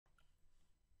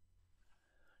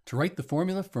To write the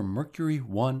formula for Mercury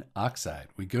 1 oxide,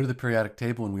 we go to the periodic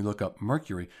table and we look up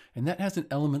mercury, and that has an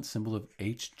element symbol of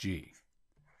Hg.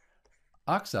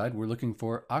 Oxide, we're looking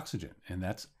for oxygen, and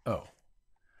that's O.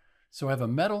 So I have a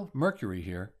metal, mercury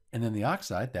here, and then the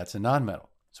oxide, that's a nonmetal.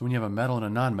 So when you have a metal and a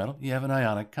nonmetal, you have an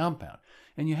ionic compound.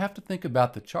 And you have to think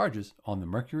about the charges on the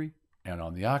mercury and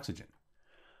on the oxygen.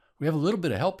 We have a little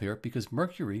bit of help here because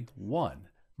Mercury 1.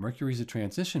 Mercury is a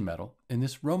transition metal in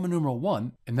this Roman numeral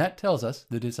 1, and that tells us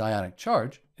that its ionic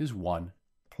charge is 1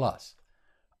 plus.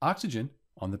 Oxygen,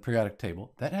 on the periodic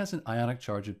table, that has an ionic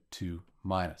charge of 2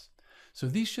 minus. So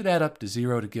these should add up to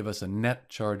 0 to give us a net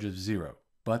charge of 0,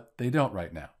 but they don't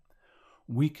right now.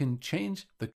 We can change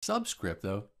the subscript,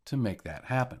 though, to make that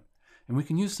happen. And we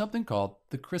can use something called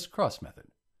the criss-cross method.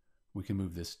 We can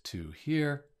move this 2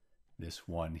 here, this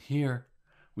 1 here.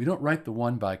 We don't write the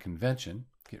 1 by convention.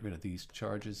 Get rid of these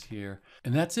charges here.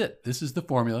 And that's it. This is the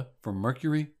formula for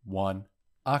Mercury 1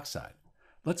 oxide.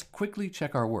 Let's quickly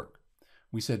check our work.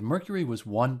 We said mercury was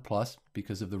 1 plus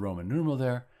because of the Roman numeral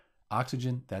there.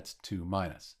 Oxygen, that's 2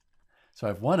 minus. So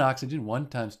I have 1 oxygen, 1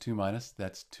 times 2 minus,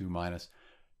 that's 2 minus.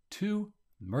 2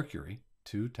 mercury,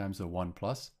 2 times the 1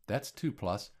 plus, that's 2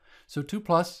 plus. So 2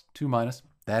 plus, 2 minus,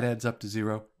 that adds up to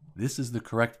 0. This is the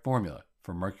correct formula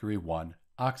for Mercury 1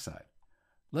 oxide.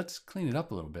 Let's clean it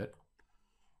up a little bit.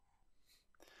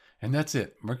 And that's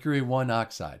it, Mercury 1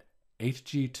 oxide,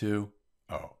 Hg2O.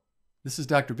 This is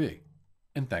Dr. B,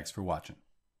 and thanks for watching.